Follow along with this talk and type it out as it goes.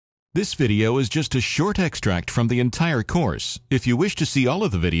This video is just a short extract from the entire course. If you wish to see all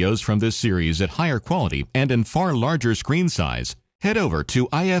of the videos from this series at higher quality and in far larger screen size, head over to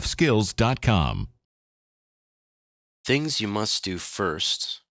ifskills.com. Things you must do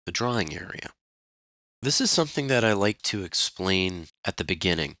first, the drawing area. This is something that I like to explain at the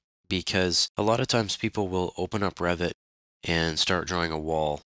beginning because a lot of times people will open up Revit and start drawing a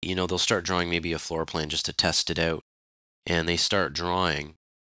wall. They'll start drawing maybe a floor plan just to test it out, and they start drawing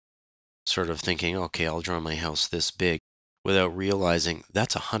sort of thinking, okay, I'll draw my house this big, without realizing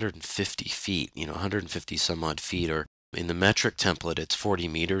that's 150 feet, 150 some odd feet, or in the metric template, it's 40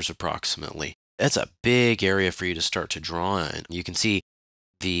 meters approximately. That's a big area for you to start to draw in. You can see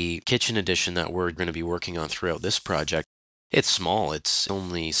the kitchen addition that we're going to be working on throughout this project. It's small. It's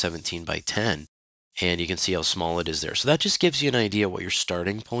only 17 by 10, and you can see how small it is there. So that just gives you an idea what your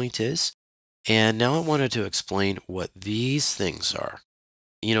starting point is. And now I wanted to explain what these things are.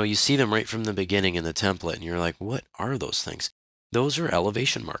 You see them right from the beginning in the template, and you're like, what are those things? Those are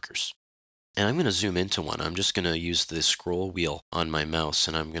elevation markers. And I'm going to zoom into one. I'm just going to use the scroll wheel on my mouse,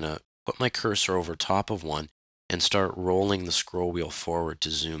 and I'm going to put my cursor over top of one and start rolling the scroll wheel forward to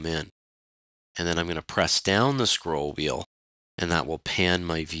zoom in. And then I'm going to press down the scroll wheel, and that will pan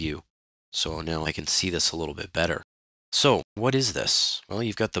my view. So now I can see this a little bit better. So what is this? Well,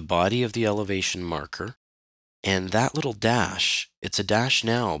 you've got the body of the elevation marker. And that little dash, it's a dash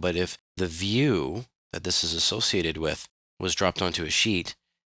now, but if the view that this is associated with was dropped onto a sheet,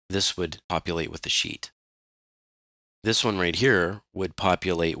 this would populate with the sheet. This one right here would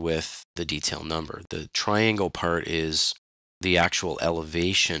populate with the detail number. The triangle part is the actual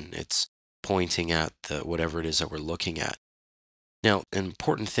elevation. It's pointing at whatever it is that we're looking at. Now, an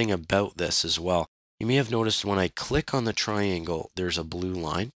important thing about this as well, you may have noticed when I click on the triangle, there's a blue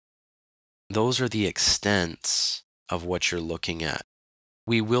line. Those are the extents of what you're looking at.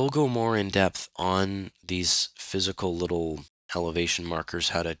 We will go more in depth on these physical little elevation markers,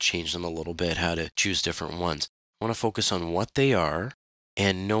 how to change them a little bit, how to choose different ones. I want to focus on what they are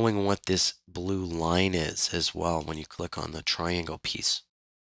and knowing what this blue line is as well when you click on the triangle piece.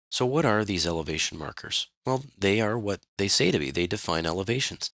 So what are these elevation markers? Well, they are what they say to be. They define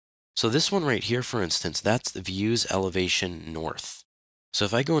elevations. So this one right here, for instance, that's the view's elevation north. So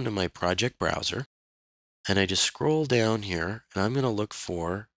if I go into my project browser and I just scroll down here, and I'm going to look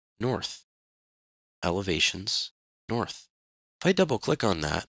for north, elevations north. If I double click on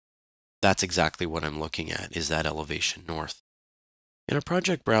that, that's exactly what I'm looking at, is that elevation north. In a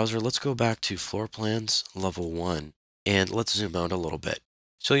project browser, let's go back to floor plans level 1, and let's zoom out a little bit.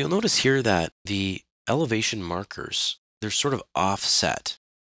 So you'll notice here that the elevation markers, they're sort of offset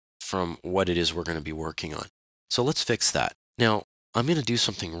from what it is we're going to be working on. So let's fix that. Now, I'm going to do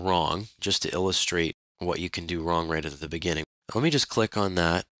something wrong just to illustrate what you can do wrong right at the beginning. Let me just click on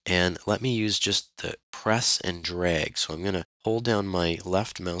that, and let me use just the press and drag. So I'm going to hold down my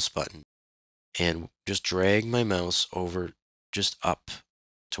left mouse button and just drag my mouse over just up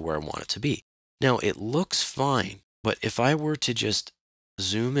to where I want it to be. Now it looks fine, but if I were to just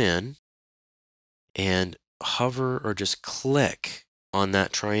zoom in and hover or just click on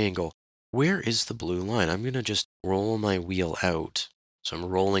that triangle, where is the blue line? I'm going to just roll my wheel out. So I'm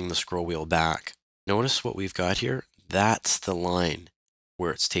rolling the scroll wheel back. Notice what we've got here? That's the line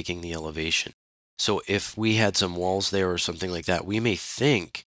where it's taking the elevation. So if we had some walls there or something like that, we may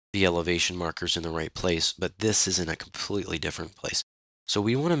think the elevation marker's in the right place, but this is in a completely different place. So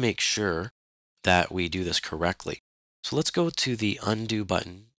we want to make sure that we do this correctly. So let's go to the undo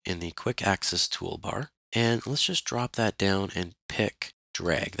button in the quick access toolbar, and let's just drop that down and pick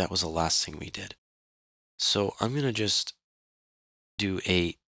drag. That was the last thing we did. So I'm going to just do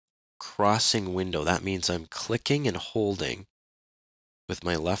a crossing window. That means I'm clicking and holding with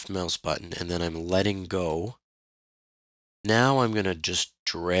my left mouse button, and then I'm letting go. Now I'm going to just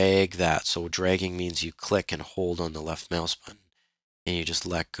drag that. So dragging means you click and hold on the left mouse button, and you just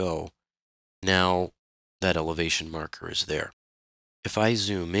let go. Now that elevation marker is there. If I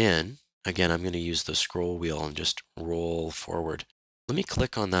zoom in, again, I'm going to use the scroll wheel and just roll forward. Let me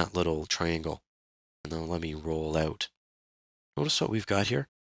click on that little triangle, and then let me roll out. Notice what we've got here?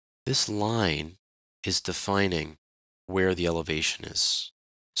 This line is defining where the elevation is.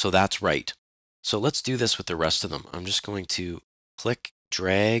 So that's right. So let's do this with the rest of them. I'm just going to click,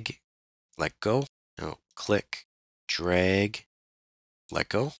 drag, let go. Now click, drag, let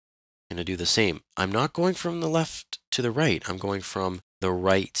go. I'm going to do the same. I'm not going from the left to the right. I'm going from the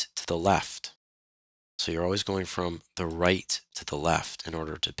right to the left. So you're always going from the right to the left in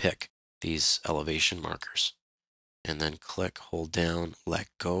order to pick these elevation markers. And then click, hold down, let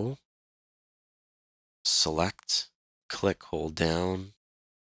go, select, click, hold down,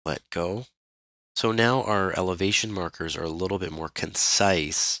 let go. So now our elevation markers are a little bit more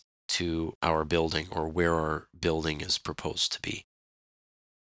concise to our building or where our building is proposed to be.